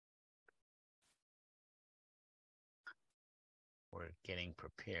We're getting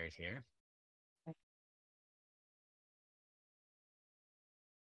prepared here.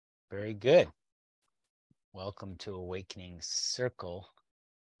 Very good. Welcome to Awakening Circle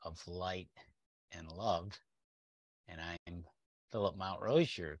of Light and Love. And I'm Phillip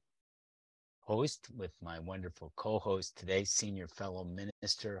Mountrose, your host, with my wonderful co-host today, Senior Fellow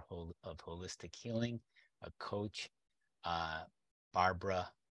Minister of Holistic Healing, a coach, Barbara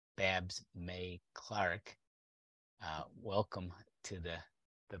Babs May Clark. Welcome to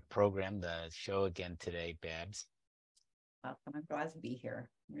the program, the show again today, Babs. Welcome. I'm glad to be here.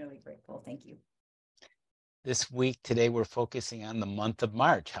 I'm really grateful. Thank you. This week, today, we're focusing on the month of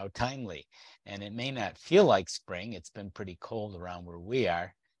March. How timely. And it may not feel like spring. It's been pretty cold around where we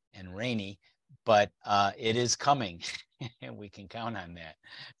are and rainy, but it is coming. And we can count on that.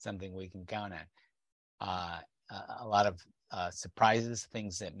 Something we can count on. A lot of surprises,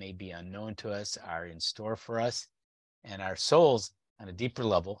 things that may be unknown to us, are in store for us. And our souls, on a deeper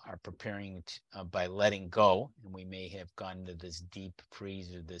level, are preparing by letting go. And we may have gone into this deep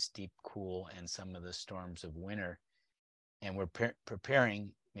freeze or this deep cool and some of the storms of winter. And we're preparing,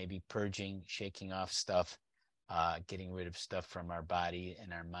 maybe purging, shaking off stuff, getting rid of stuff from our body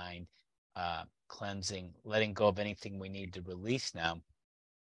and our mind, cleansing, letting go of anything we need to release now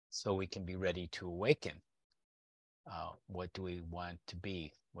so we can be ready to awaken. What do we want to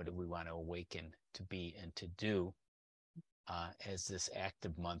be? What do we want to awaken to be and to do? As this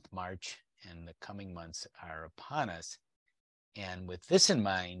active month, March, and the coming months are upon us. And with this in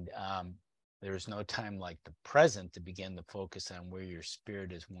mind, there is no time like the present to begin to focus on where your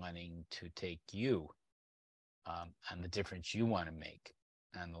spirit is wanting to take you, on the difference you want to make,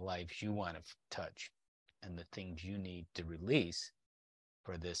 on the lives you want to touch, and the things you need to release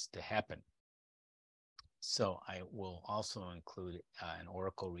for this to happen. So I will also include an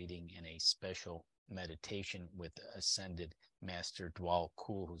oracle reading and a special meditation with Ascended Master Dwal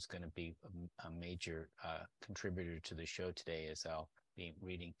Kul, who's going to be a major contributor to the show today, as I'll be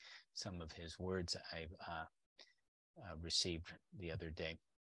reading some of his words I've received the other day.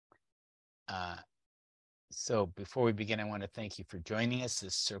 So before we begin, I want to thank you for joining us.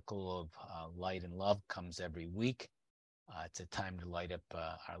 This circle of light and love comes every week. It's a time to light up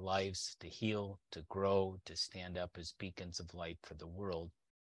our lives, to heal, to grow, to stand up as beacons of light for the world.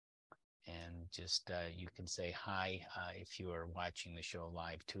 And just you can say hi if you are watching the show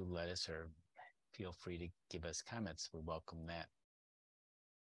live too. Let us, or feel free to give us comments. We welcome that.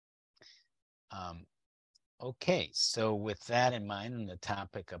 Okay, so with that in mind, and the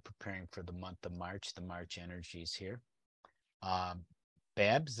topic of preparing for the month of March, the March energies here.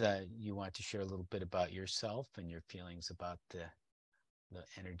 Babs, you want to share a little bit about yourself and your feelings about the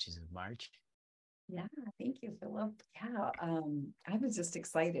energies of March? Yeah, thank you, Philip. Yeah, I was just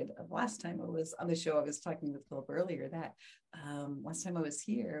excited. Last time I was on the show, I was talking with Philip earlier that last time I was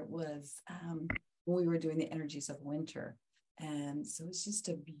here was when we were doing the energies of winter. And so it's just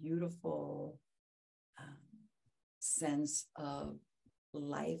a beautiful sense of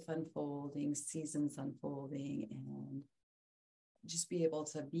life unfolding, seasons unfolding, and just be able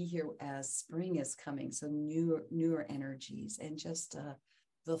to be here as spring is coming. So newer energies and just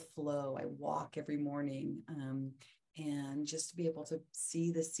the flow. I walk every morning and just to be able to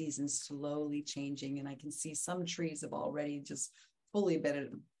see the seasons slowly changing. And I can see some trees have already just fully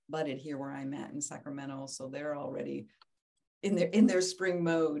budded here where I'm at in Sacramento. So they're already in their spring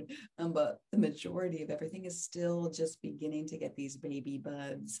mode. But the majority of everything is still just beginning to get these baby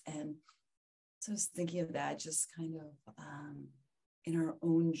buds. And so I was thinking of that just kind of in our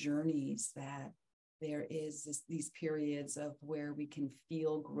own journeys, that there is these periods of where we can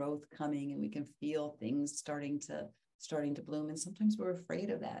feel growth coming and we can feel things starting to bloom. And sometimes we're afraid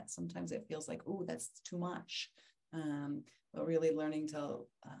of that. Sometimes it feels like, oh, that's too much. But really learning to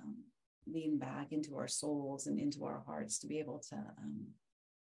lean back into our souls and into our hearts to be able to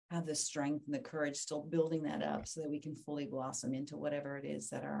have the strength and the courage, still building that up so that we can fully blossom into whatever it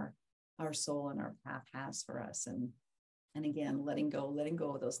is that our soul and our path has for us. And again, letting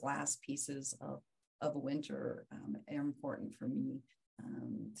go of those last pieces of winter are important for me,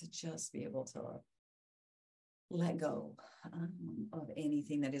 to just be able to let go of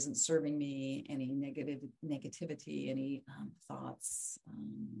anything that isn't serving me, any negativity, any thoughts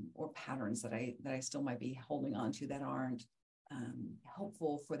or patterns that I still might be holding on to that aren't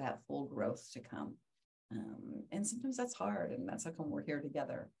helpful for that full growth to come. And sometimes that's hard, and that's how come we're here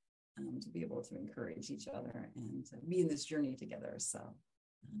together. To be able to encourage each other and to be in this journey together. So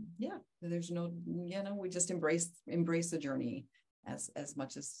yeah, there's no, we just embrace the journey as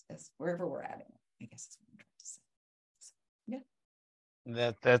much as wherever we're at, I guess is what I'm trying to say. So, yeah.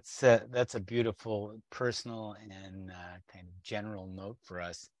 That's a beautiful personal and kind of general note for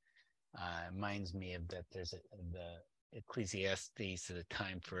us. Reminds me of that. There's the Ecclesiastes, a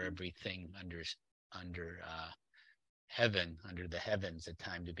time for everything under heaven, under the heavens, a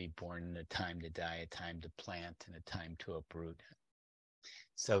time to be born and a time to die, a time to plant and a time to uproot.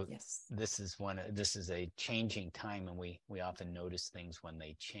 So Yes. this is a changing time, and we often notice things when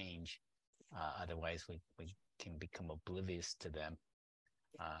they change. Otherwise, we can become oblivious to them.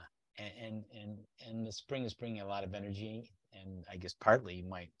 Uh, and the spring is bringing a lot of energy, and I guess partly you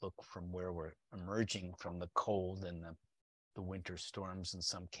might look from where we're emerging from the cold and the winter storms in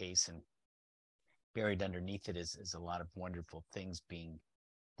some case, and buried underneath it is a lot of wonderful things being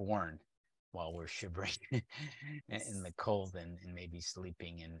born while we're shivering in the cold and maybe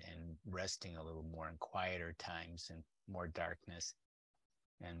sleeping and resting a little more in quieter times and more darkness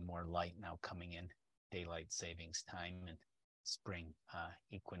and more light now coming in, daylight savings time, and spring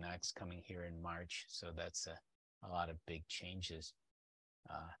equinox coming here in March. So that's a lot of big changes.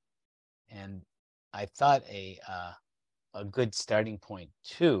 Uh, and I thought a good starting point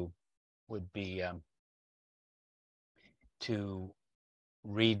too would be to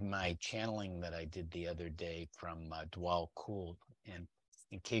read my channeling that I did the other day from Dwal Kul. And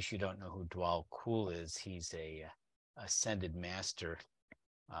in case you don't know who Dwal Kul is, he's a ascended master,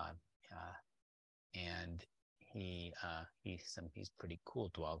 uh, uh, and he's pretty cool.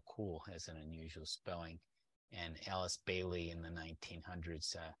 Dwal Kul has an unusual spelling. And Alice Bailey in the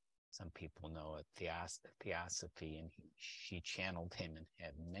 1900s, some people know it, Theosophy, and she channeled him and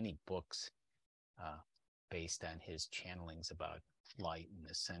had many books uh, based on his channelings about light and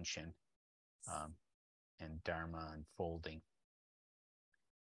ascension, um, and Dharma unfolding.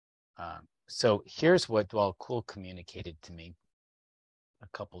 So here's what Dwal Kul communicated to me a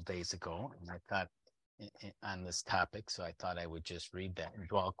couple days ago, and I thought on this topic, so I thought I would just read that. And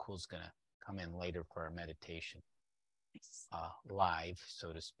Dwal Kul's going to come in later for our meditation, live,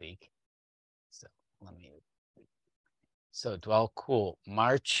 so to speak. So let me. So Dwal Kul,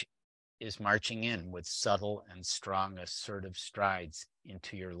 March is marching in with subtle and strong assertive strides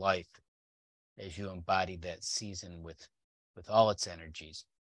into your life as you embody that season with all its energies.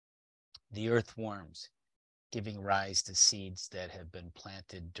 The earth warms, giving rise to seeds that have been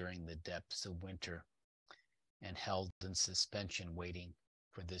planted during the depths of winter and held in suspension waiting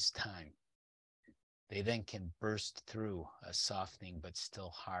for this time. They then can burst through a softening but still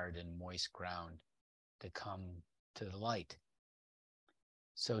hard and moist ground to come to the light.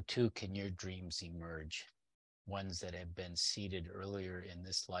 So too can your dreams emerge, ones that have been seeded earlier in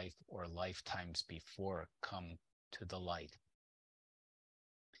this life or lifetimes before come to the light.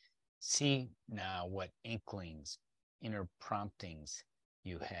 See now what inklings, inner promptings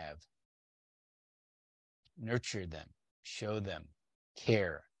you have. Nurture them, show them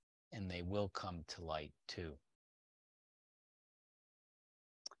care, and they will come to light too.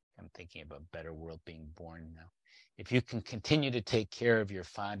 I'm thinking of a better world being born now. If you can continue to take care of your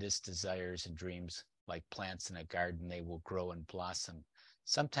fondest desires and dreams, like plants in a garden, they will grow and blossom,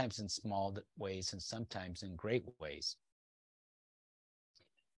 sometimes in small ways and sometimes in great ways.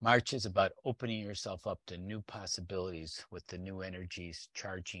 March is about opening yourself up to new possibilities with the new energies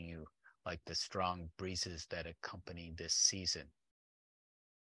charging you like the strong breezes that accompany this season.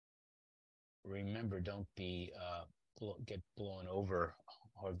 Remember, don't get blown over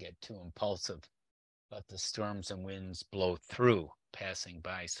or get too impulsive. Let the storms and winds blow through, passing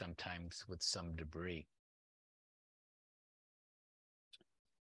by sometimes with some debris.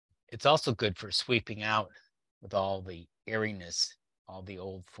 It's also good for sweeping out with all the airiness, all the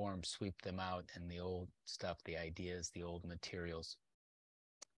old forms, sweep them out, and the old stuff, the ideas, the old materials.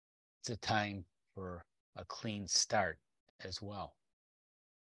 It's a time for a clean start as well.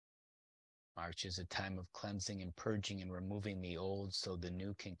 March is a time of cleansing and purging and removing the old so the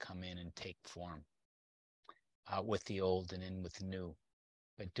new can come in and take form. Out with the old and in with the new,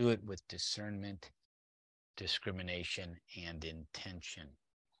 but do it with discernment, discrimination, and intention.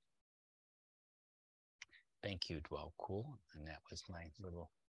 Thank you, Dwal Kul. And that was my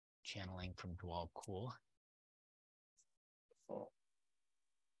little channeling from Dwal Kul.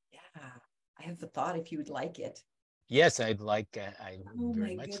 Yeah, I have the thought if you would like it. Yes, I would Oh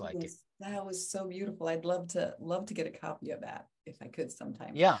very my much like it. goodness, that was so beautiful. I'd love to get a copy of that if I could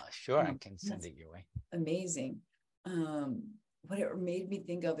sometime. Yeah, sure, I can send That's it your way. amazing. What it made me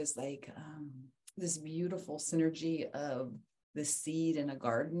think of is like this beautiful synergy of the seed and a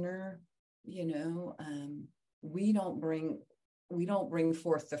gardener. You know, we don't bring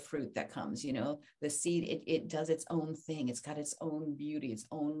forth the fruit that comes. You know, the seed it does its own thing. It's got its own beauty, its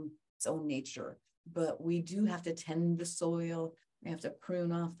own nature. But we do have to tend the soil. We have to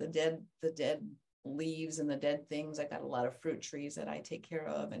prune off the dead leaves and the dead things. I got a lot of fruit trees that I take care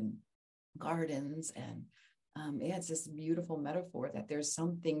of, and gardens, and yeah, it's this beautiful metaphor that there's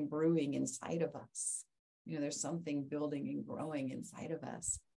something brewing inside of us. There's something building and growing inside of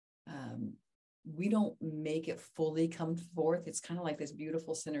us. We don't make it fully come forth. It's kind of like this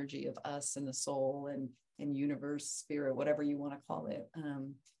beautiful synergy of us and the soul and universe, spirit, whatever you want to call it.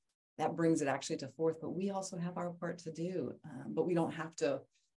 That brings it actually to forth, but we also have our part to do. But we don't have to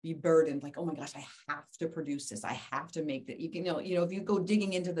be burdened like, oh my gosh, I have to produce this. I have to make that. If you go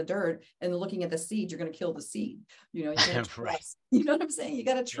digging into the dirt and looking at the seed, you're going to kill the seed. You got to trust. Right. You know what I'm saying? You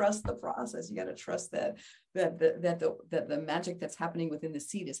got to trust the process. You got to trust that the magic that's happening within the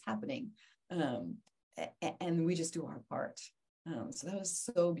seed is happening. And we just do our part. So that was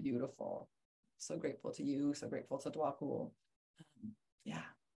so beautiful. So grateful to you. So grateful to Dwakul. Yeah.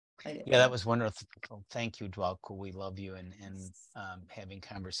 Yeah, that was wonderful. Thank you, Dwalku. We love you, and having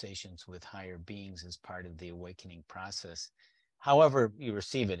conversations with higher beings is part of the awakening process. However you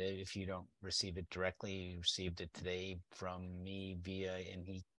receive it, if you don't receive it directly, you received it today from me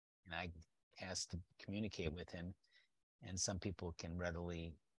and I asked to communicate with him, and some people can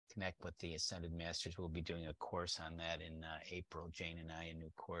readily connect with the Ascended Masters. We'll be doing a course on that in April, Jane and I, a new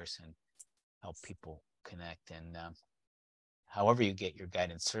course, and help people connect. And however you get your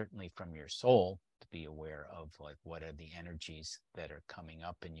guidance, certainly from your soul, to be aware of like what are the energies that are coming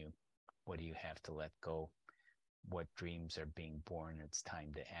up in you, what do you have to let go, what dreams are being born. It's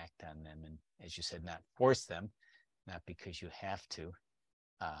time to act on them, and as you said, not force them, not because you have to,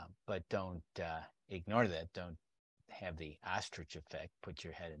 but don't ignore that. Don't have the ostrich effect. Put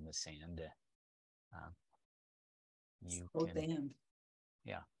your head in the sand. You can,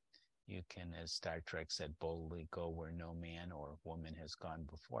 yeah. You can, as Star Trek said, boldly go where no man or woman has gone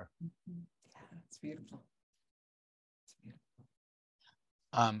before. Yeah, it's beautiful. It's beautiful.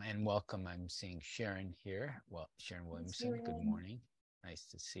 And welcome. I'm seeing Sharon here. Well, Sharon Williamson, good morning. Nice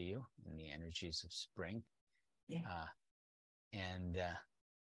to see you in the energies of spring. Yeah. And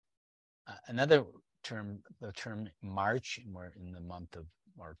another term, the term March, and we're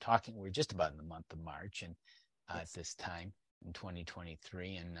just about in the month of March, and yes, at this time in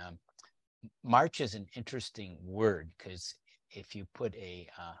 2023. And March is an interesting word, because if you put a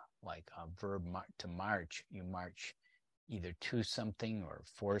verb to march, you march either to something or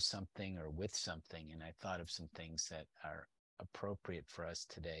for something or with something. And I thought of some things that are appropriate for us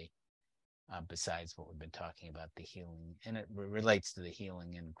today, besides what we've been talking about, the healing, and it relates to the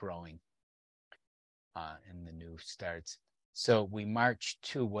healing and growing and the new starts. So we march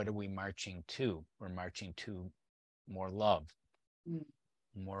to, what are we marching to? We're marching to more love,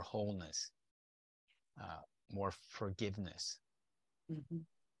 more wholeness, more forgiveness,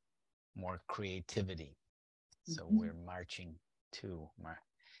 more creativity. So we're marching to,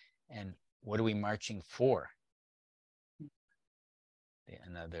 and what are we marching for?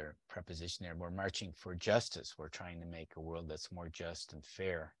 Another preposition there. We're marching for justice. We're trying to make a world that's more just and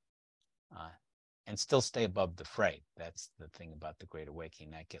fair, and still stay above the fray. That's the thing about the Great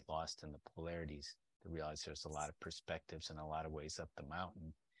Awakening, not get lost in the polarities, to realize there's a lot of perspectives and a lot of ways up the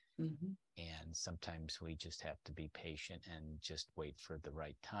mountain. And sometimes we just have to be patient and just wait for the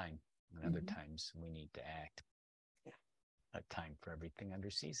right time. And other times we need to act. Yeah. A time for everything under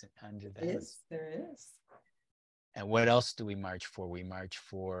the heavens. There is. And what else do we march for? We march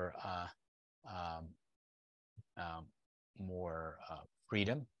for more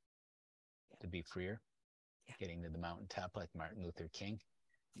freedom, to be freer, getting to the mountaintop like Martin Luther King.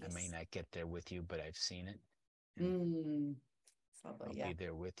 Yes. I may not get there with you, but I've seen it. I'll be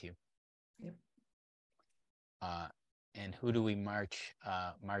there with you. Yep. And who do we march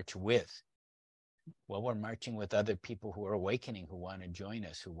with? Well, we're marching with other people who are awakening, who want to join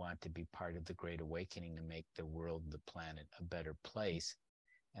us, who want to be part of the Great Awakening to make the world, the planet, a better place.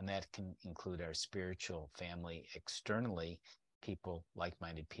 And that can include our spiritual family externally, people,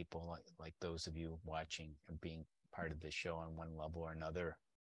 like-minded people, like those of you watching and being part of the show on one level or another,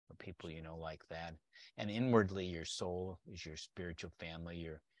 or people like that. And inwardly, your soul is your spiritual family,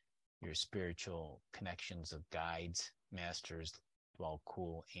 your spiritual connections of guides, masters,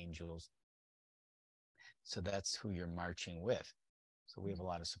 cool angels. So that's who you're marching with. So we have a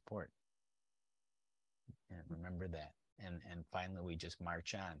lot of support. And remember that. And finally, we just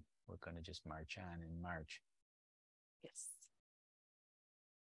march on. We're going to just march on and march. Yes.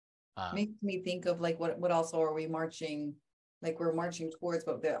 Makes me think of what also are we marching? Like we're marching towards,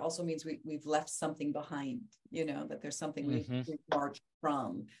 but that also means we've left something behind, that there's something we've marched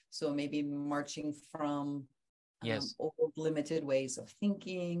from. So maybe marching from old limited ways of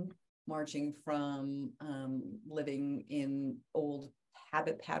thinking, marching from living in old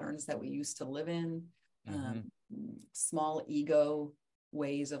habit patterns that we used to live in, small ego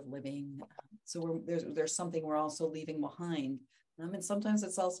ways of living. So there's something we're also leaving behind. And sometimes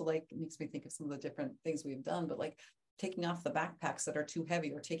it's also like, it makes me think of some of the different things we've done, but like taking off the backpacks that are too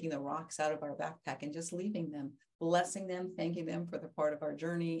heavy, or taking the rocks out of our backpack and just leaving them, blessing them, thanking them for the part of our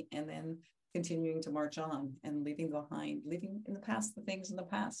journey, and then continuing to march on and leaving in the past the things in the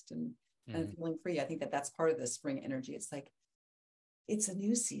past, and feeling free. I think that's part of the spring energy. It's like, it's a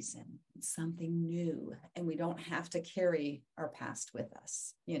new season, it's something new, and we don't have to carry our past with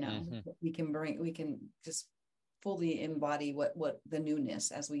us. We can just fully embody what the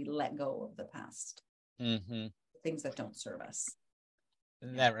newness as we let go of the past, things that don't serve us.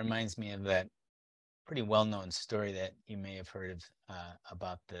 That reminds me of that pretty well-known story that you may have heard of,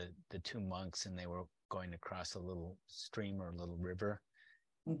 about the two monks, and they were going to cross a little stream or a little river,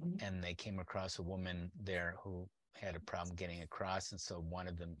 and they came across a woman there who had a problem getting across, and so one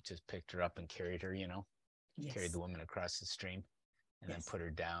of them just picked her up and carried her, carried the woman across the stream, and then put her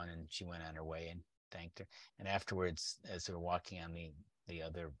down, and she went on her way and thanked her. And afterwards, as they were walking on, the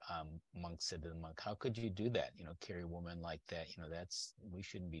other monk said to the monk, "How could you do that? Carry a woman like that? We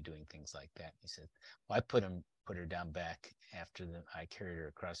shouldn't be doing things like that." He said, "Well, I put her down back after I carried her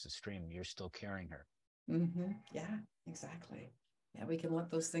across the stream. You're still carrying her." Yeah, exactly. Yeah, we can let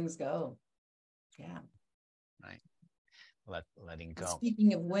those things go. Yeah. Right. Letting go.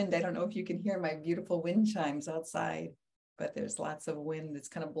 Speaking of wind, I don't know if you can hear my beautiful wind chimes outside, but there's lots of wind that's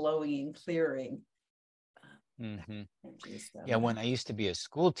kind of blowing and clearing. Yeah, when I used to be a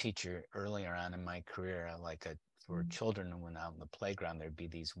school teacher earlier on in my career, for children, when out in the playground, there'd be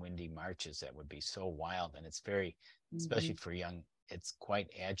these windy marches that would be so wild, and it's very, especially for young, it's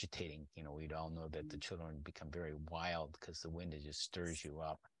quite agitating. We'd all know that the children become very wild because the wind, it just stirs you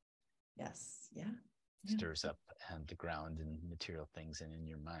up. Yes. Yeah. Stirs up the ground and material things, and in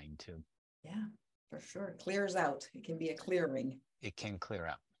your mind too. Yeah, for sure. Clears out. It can be a clearing. It can clear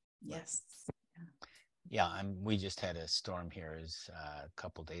out. Yes. Yeah, we just had a storm here a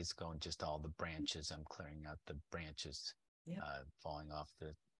couple days ago, and just all the branches, I'm clearing out the branches, falling off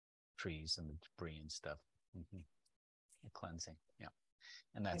the trees and the debris and stuff. Cleansing. Yeah.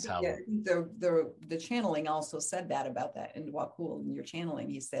 And that's how the channeling also said about that in Wakul, in your channeling.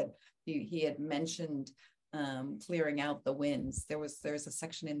 He said he had mentioned clearing out the winds. There's a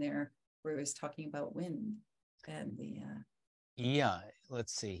section in there where he was talking about wind and the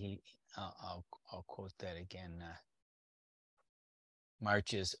let's see, I'll quote that again.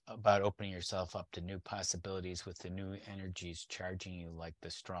 March is about opening yourself up to new possibilities, with the new energies charging you like the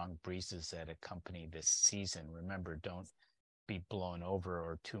strong breezes that accompany this season. Remember, don't be blown over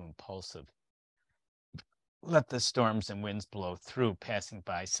or too impulsive. Let the storms and winds blow through, passing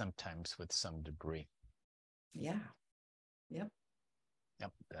by sometimes with some debris. Yeah. Yep.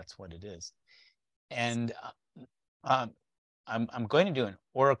 That's what it is. And I'm going to do an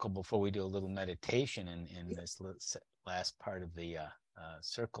oracle before we do a little meditation in this last part of the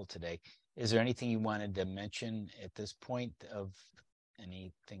circle today. Is there anything you wanted to mention at this point of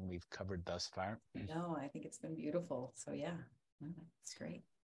anything we've covered thus far? No, I think it's been beautiful. So yeah, it's great.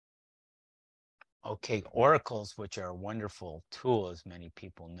 Okay, oracles, which are a wonderful tool, as many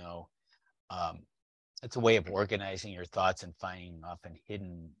people know. It's a way of organizing your thoughts and finding often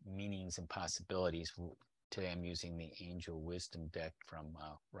hidden meanings and possibilities. Today I'm using the Angel Wisdom deck from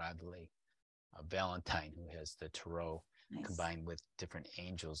Rodley Valentine, who has the tarot combined with different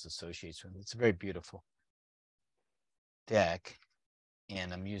angels associated with it. It's a very beautiful deck.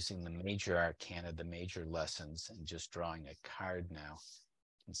 And I'm using the major arcana, the major lessons, and just drawing a card now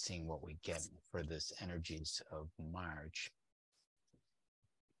and seeing what we get for this energies of March.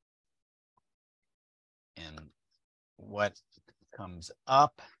 And what comes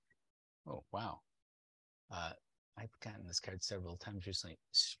up, oh, wow. I've gotten this card several times recently.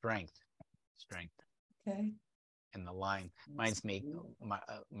 Strength. Okay. And the line reminds me,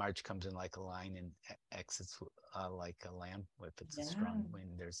 March comes in like a lion and exits like a lamb. If it's a strong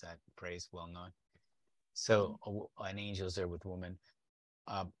wind, there's that phrase well known. So an angel's there with woman.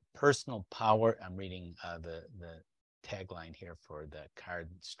 Personal power. I'm reading the tagline here for the card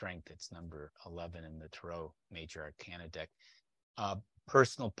Strength. It's number 11 in the Tarot Major Arcana deck.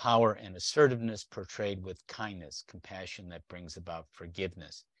 Personal power and assertiveness portrayed with kindness, compassion that brings about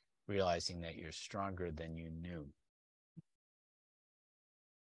forgiveness, realizing that you're stronger than you knew.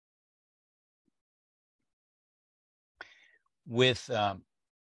 With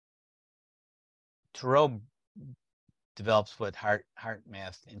Tarot develops what Heart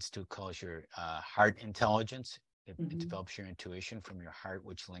Math Institute calls your heart intelligence, It develops your intuition from your heart,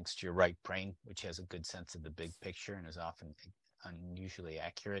 which links to your right brain, which has a good sense of the big picture and is often unusually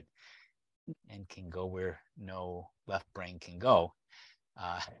accurate and can go where no left brain can go.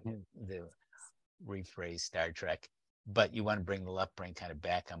 The rephrase Star Trek. But you want to bring the left brain kind of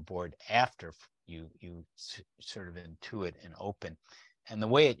back on board after you sort of intuit and open. And the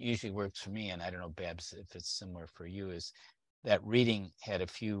way it usually works for me, and I don't know, Babs, if it's similar for you, is that reading had a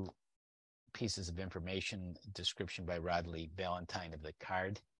few pieces of information, description by Rodley Valentine of the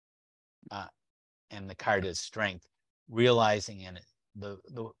card, and the card is strength. Realizing, and the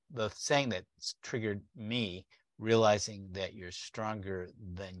saying that triggered me, realizing that you're stronger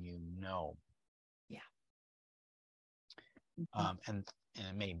than you know. Yeah. And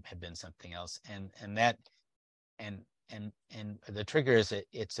it may have been something else, and that and the trigger is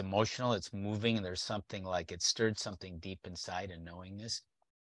it's emotional, it's moving, and there's something like it stirred something deep inside, and knowing this.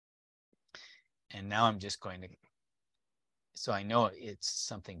 And now I'm just going to, so I know it's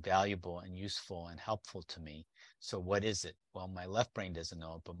something valuable and useful and helpful to me. So what is it? Well, my left brain doesn't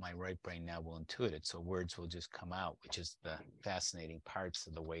know it, but my right brain now will intuit it. So words will just come out, which is the fascinating parts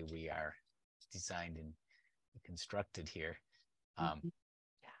of the way we are designed and constructed here.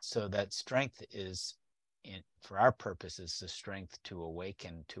 So that strength is, for our purposes, the strength to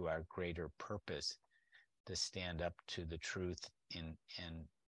awaken to our greater purpose, to stand up to the truth and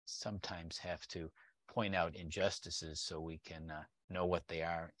sometimes have to point out injustices so we can know what they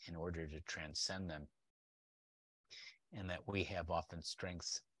are in order to transcend them. And that we have often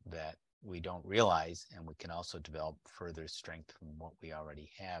strengths that we don't realize, and we can also develop further strength from what we already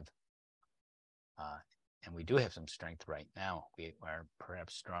have. And we do have some strength right now. We are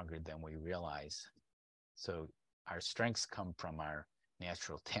perhaps stronger than we realize. So our strengths come from our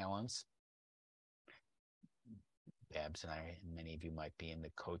natural talents. Babs and I, and many of you might be into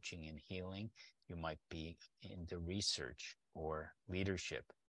coaching and healing. You might be into research or leadership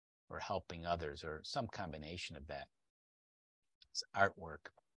or helping others or some combination of that. It's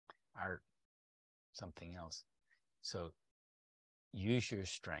artwork, art, something else. So use your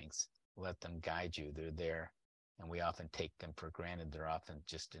strengths, let them guide you. They're there, and we often take them for granted. They're often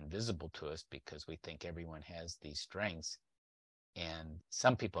just invisible to us because we think everyone has these strengths. And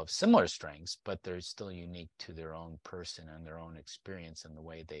some people have similar strengths, but they're still unique to their own person and their own experience and the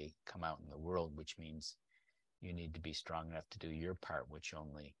way they come out in the world, which means you need to be strong enough to do your part, which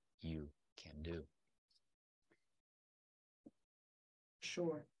only you can do.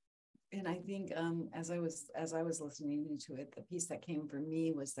 Sure. And I think as I was listening to it, the piece that came for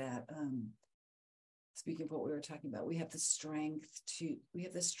me was that speaking of what we were talking about, we have the strength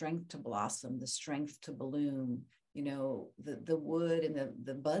to blossom, the strength to bloom. You know, the wood and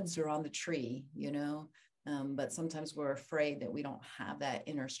the buds are on the tree, you know, but sometimes we're afraid that we don't have that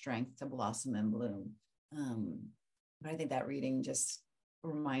inner strength to blossom and bloom. But I think that reading just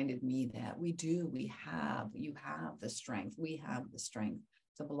reminded me that you have the strength. We have the strength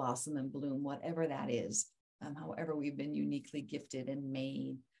to blossom and bloom, whatever that is, however we've been uniquely gifted and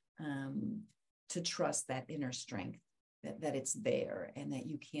made, to trust that inner strength, that it's there and that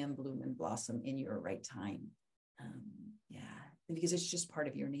you can bloom and blossom in your right time. Because it's just part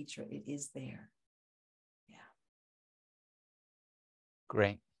of your nature. It is there. Yeah.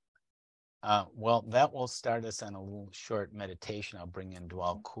 Great. Well, that will start us on a little short meditation. I'll bring in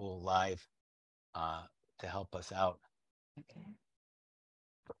Dwal Cool live to help us out. Okay.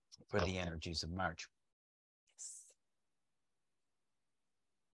 For the energies of March. Yes.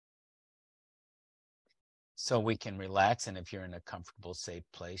 So we can relax, and if you're in a comfortable, safe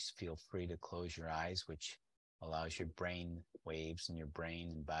place, feel free to close your eyes, which allows your brain waves and your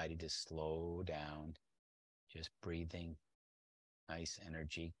brain and body to slow down. Just breathing, nice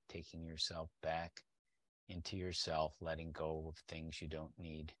energy, taking yourself back into yourself, letting go of things you don't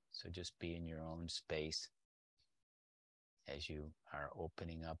need. So just be in your own space as you are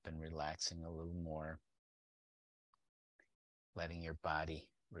opening up and relaxing a little more, letting your body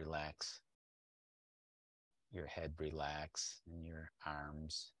relax, your head relax, and your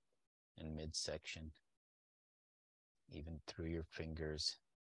arms and midsection, even through your fingers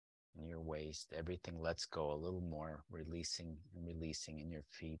and your waist. Everything lets go a little more, releasing and releasing in your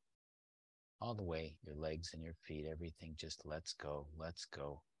feet, all the way, your legs and your feet. Everything just lets go, lets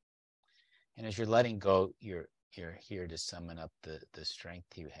go. And as you're letting go, you're here to summon up the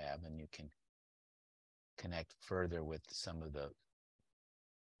strength you have, and you can connect further with some of the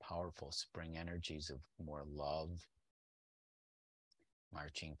powerful spring energies of more love,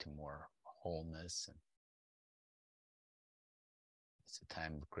 marching to more wholeness. And it's a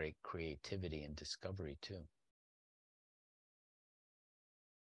time of great creativity and discovery too.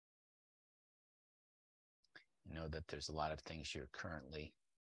 Know that there's a lot of things you're currently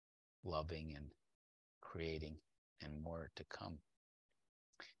loving and creating, and more to come.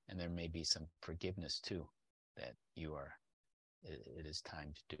 And there may be some forgiveness too that it is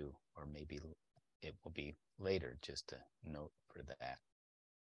time to do, or maybe it will be later, just a note for that.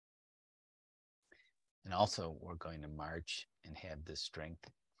 And also, we're going to march and have the strength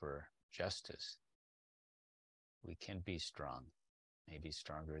for justice. We can be strong, maybe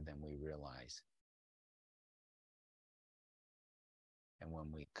stronger than we realize. And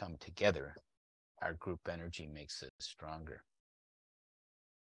when we come together, our group energy makes us stronger.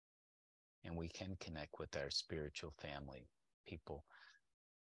 And we can connect with our spiritual family, people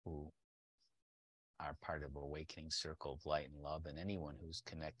who are part of Awakening Circle of Light and Love, and anyone who's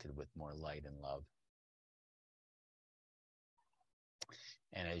connected with more light and love.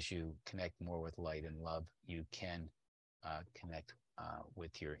 And as you connect more with light and love, you can connect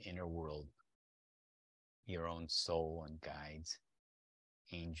with your inner world, your own soul and guides,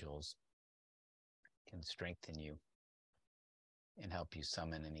 angels can strengthen you and help you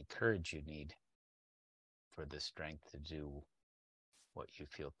summon any courage you need for the strength to do what you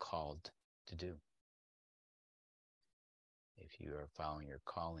feel called to do. If you are following your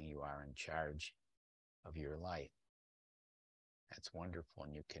calling, you are in charge of your life. That's wonderful,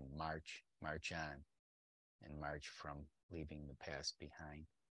 and you can march on, and march from leaving the past behind,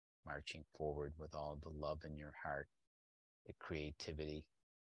 marching forward with all the love in your heart, the creativity,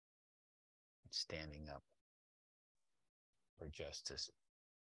 and standing up for justice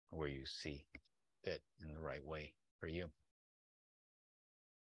where you see fit in the right way for you.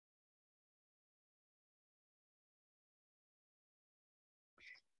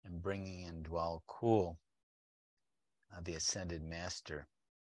 And bringing in Dwell Cool, the Ascended Master.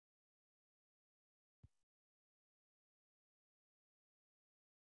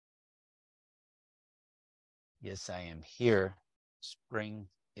 Yes, I am here. Spring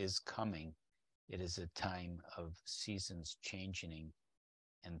is coming. It is a time of seasons changing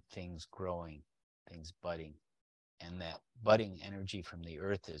and things growing, things budding. And that budding energy from the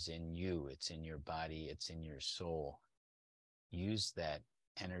earth is in you. It's in your body. It's in your soul. Use that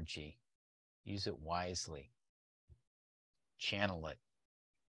energy. Use it wisely. Channel it.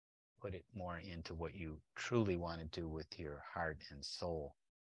 Put it more into what you truly want to do with your heart and soul.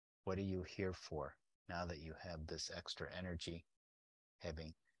 What are you here for? Now that you have this extra energy,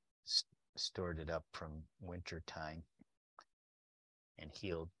 having stored it up from winter time and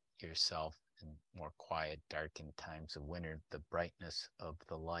healed yourself in more quiet, darkened times of winter, the brightness of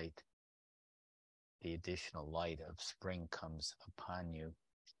the light, the additional light of spring comes upon you.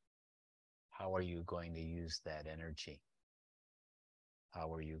 How are you going to use that energy?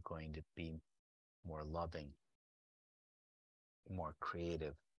 How are you going to be more loving, more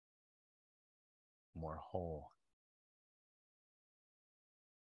creative, more whole?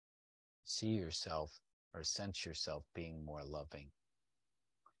 See yourself or sense yourself being more loving,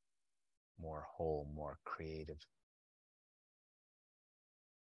 more whole, more creative.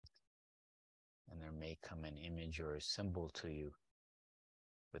 And there may come an image or a symbol to you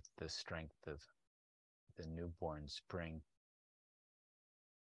with the strength of the newborn spring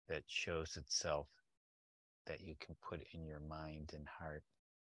that shows itself, that you can put in your mind and heart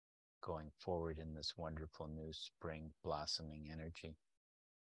going forward in this wonderful new spring blossoming energy.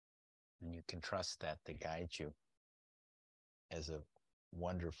 And you can trust that to guide you as a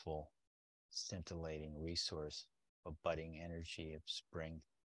wonderful, scintillating resource of budding energy of spring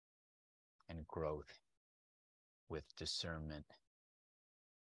and growth with discernment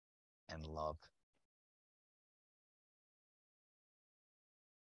and love.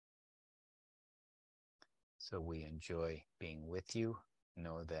 So we enjoy being with you.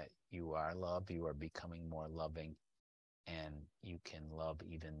 Know that you are love. You are becoming more loving, and you can love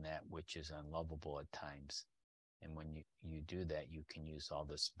even that which is unlovable at times. And when you do that, you can use all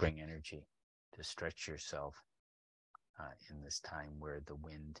the spring energy to stretch yourself in this time where the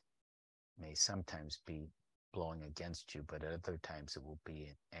wind may sometimes be blowing against you, but at other times it will be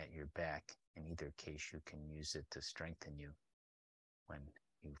at your back. In either case, you can use it to strengthen you when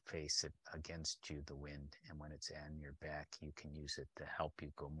you face it against you, the wind, and when it's on your back, you can use it to help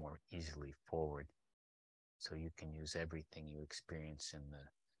you go more easily forward. So you can use everything you experience in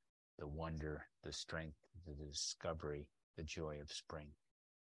the wonder, the strength, the discovery, the joy of spring.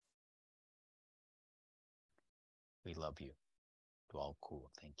 We love you. Dwell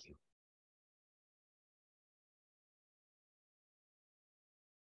Cool. Thank you.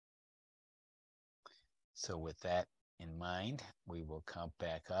 So with that in mind, we will count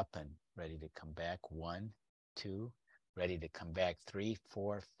back up and ready to come back. 1, 2, ready to come back. 3,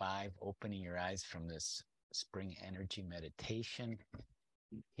 4, 5, opening your eyes from this spring energy meditation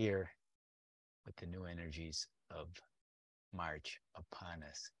here with the new energies of March upon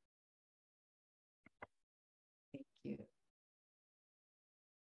us. Thank you.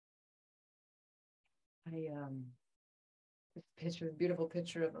 This picture, beautiful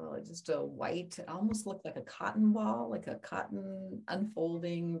picture of just a white, it almost looked like a cotton ball, like a cotton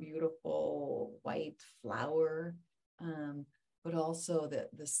unfolding, beautiful white flower. But also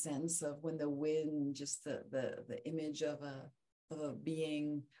the sense of when the wind, just the image of a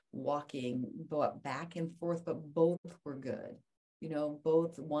being walking back and forth, but both were good. You know,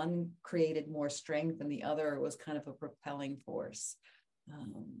 both, one created more strength and the other was kind of a propelling force.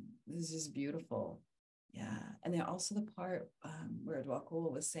 This is beautiful. Yeah. And then also the part where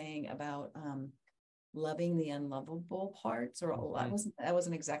Dwakul was saying about loving the unlovable parts, or that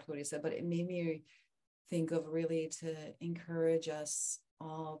wasn't exactly what he said, but it made me think of really to encourage us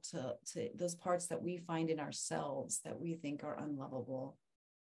all to those parts that we find in ourselves that we think are unlovable,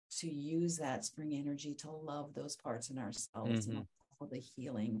 to use that spring energy to love those parts in ourselves and allow the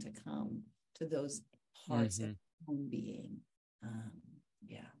healing to come to those parts of our own being.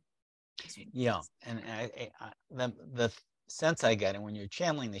 Yeah. Yeah, and the sense I get, and when you're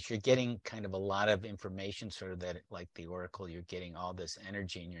channeling this, you're getting kind of a lot of information, sort of that, like the oracle, you're getting all this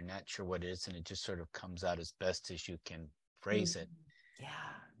energy, and you're not sure what it is, and it just sort of comes out as best as you can phrase it.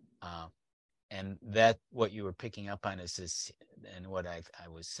 Yeah. And that what you were picking up on is this, and what I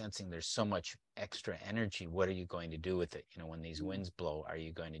was sensing. There's so much extra energy. What are you going to do with it? You know, when these winds blow, are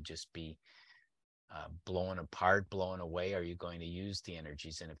you going to just be blown apart, blown away? Are you going to use the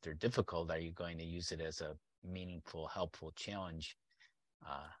energies? And if they're difficult, are you going to use it as a meaningful, helpful challenge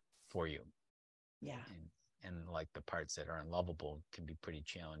for you? Yeah. And like the parts that are unlovable can be pretty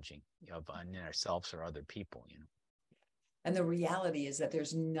challenging in ourselves or other people, you know. And the reality is that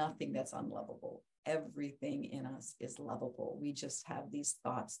there's nothing that's unlovable. Everything in us is lovable. We just have these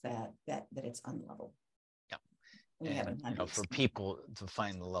thoughts that it's unlovable. And you know, for people to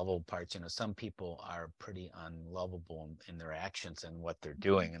find the lovable parts, you know, some people are pretty unlovable in their actions and what they're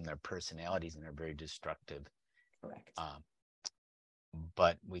doing and their personalities, and they're very destructive. Correct.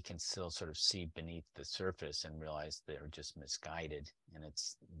 But we can still sort of see beneath the surface and realize they're just misguided, and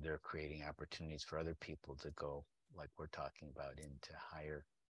they're creating opportunities for other people to go, like we're talking about, into higher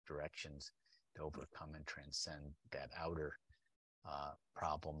directions to overcome and transcend that outer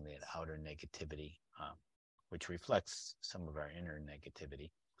problem, that outer negativity. Which reflects some of our inner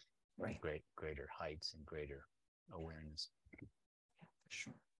negativity, right? Greater heights and greater awareness. Yeah, for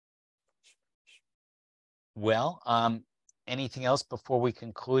sure. Well, anything else before we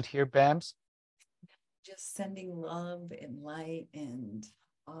conclude here, Babs? Just sending love and light and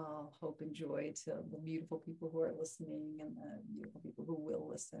hope and joy to the beautiful people who are listening and the beautiful people who will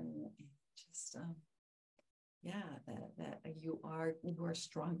listen. And just that you are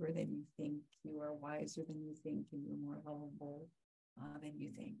stronger than you think, you are wiser than you think, and you're more lovable than you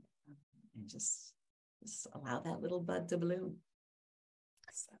think, and just allow that little bud to bloom.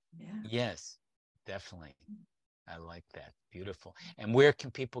 So, yeah. Yes, definitely. I like that. Beautiful. And where can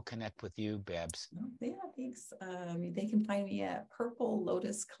people connect with you, Babs? Yeah, thanks. They can find me at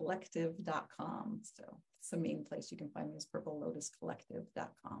purplelotuscollective.com. So it's the main place you can find me is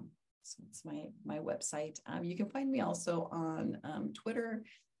purplelotuscollective.com. So it's my website. You can find me also on Twitter.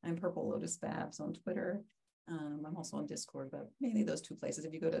 I'm Purple Lotus Babs on Twitter. I'm also on Discord, but mainly those two places.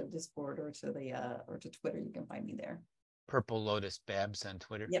 If you go to Discord or to Twitter, you can find me there. Purple Lotus Babs on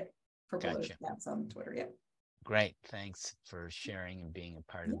Twitter? Yep. Purple Lotus Babs on Twitter. Yep. Great. Thanks for sharing and being a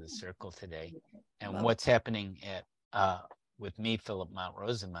part of the circle today. And Well, what's happening with me, Phillip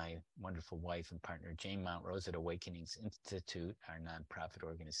Mountrose, and my wonderful wife and partner, Jane Mountrose, at Awakenings Institute, our nonprofit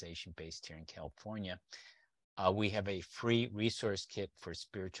organization based here in California. We have a free resource kit for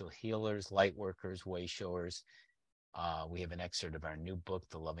spiritual healers, light workers, way showers. We have an excerpt of our new book,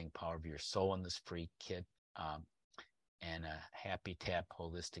 The Loving Power of Your Soul, in this free kit, and a Happy Tap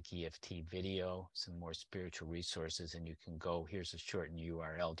Holistic EFT video, some more spiritual resources. And you can go, here's a shortened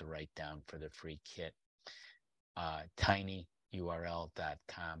URL to write down for the free kit.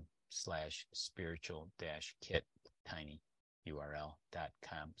 tinyurl.com/spiritual-kit,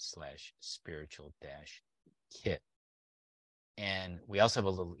 tinyurl.com/spiritual-kit. And we also have a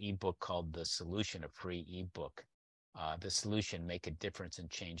little ebook called The Solution, a free ebook. The Solution, Make a Difference and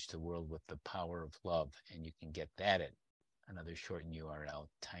Change the World with the Power of Love. And you can get that at another shortened URL,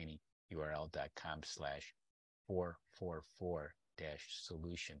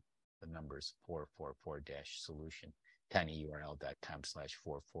 tinyurl.com/444-solution. The number's 444-solution,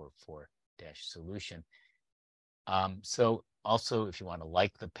 tinyurl.com/444-solution. So also, if you want to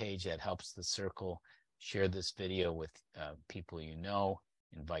like the page, that helps the circle share this video with people you know,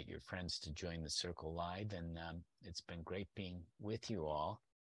 invite your friends to join the Circle Live. And it's been great being with you all.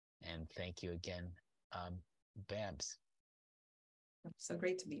 And thank you again, Babs. So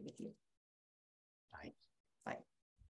great to be with you. Bye.